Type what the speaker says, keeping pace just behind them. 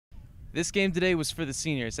This game today was for the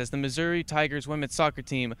seniors as the Missouri Tigers women's soccer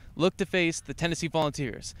team looked to face the Tennessee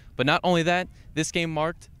Volunteers. But not only that, this game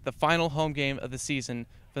marked the final home game of the season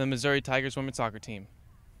for the Missouri Tigers women's soccer team.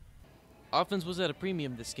 Offense was at a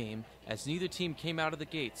premium this game as neither team came out of the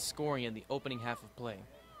gates scoring in the opening half of play.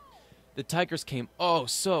 The Tigers came oh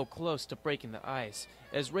so close to breaking the ice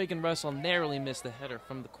as Reagan Russell narrowly missed the header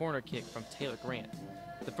from the corner kick from Taylor Grant.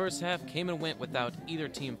 The first half came and went without either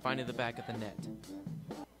team finding the back of the net.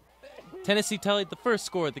 Tennessee tallied the first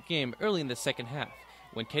score of the game early in the second half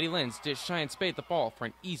when Katie Lenz did shy and spade the ball for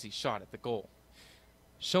an easy shot at the goal.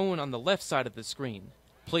 Shown on the left side of the screen,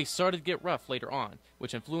 play started to get rough later on,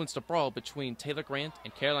 which influenced a brawl between Taylor Grant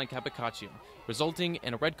and Caroline Capicaccio, resulting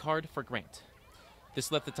in a red card for Grant.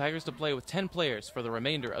 This left the Tigers to play with 10 players for the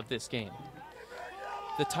remainder of this game.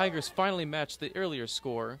 The Tigers finally matched the earlier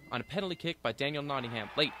score on a penalty kick by Daniel Nottingham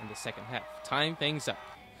late in the second half, tying things up.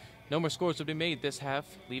 No more scores would be made this half,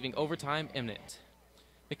 leaving overtime imminent.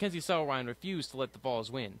 Mackenzie Selrine refused to let the Vols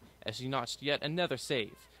win, as she notched yet another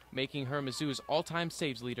save, making her Mizzou's all-time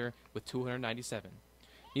saves leader with 297.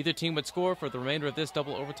 Neither team would score for the remainder of this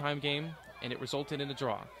double overtime game, and it resulted in a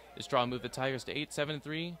draw. This draw moved the Tigers to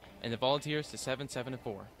 8-7-3 and the Volunteers to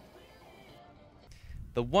 7-7-4.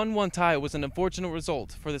 The 1-1 tie was an unfortunate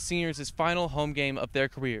result for the seniors' final home game of their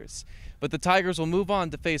careers, but the Tigers will move on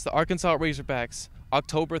to face the Arkansas Razorbacks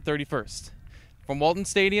October 31st. From Walton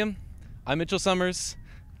Stadium, I'm Mitchel Summers,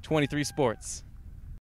 23 Sports.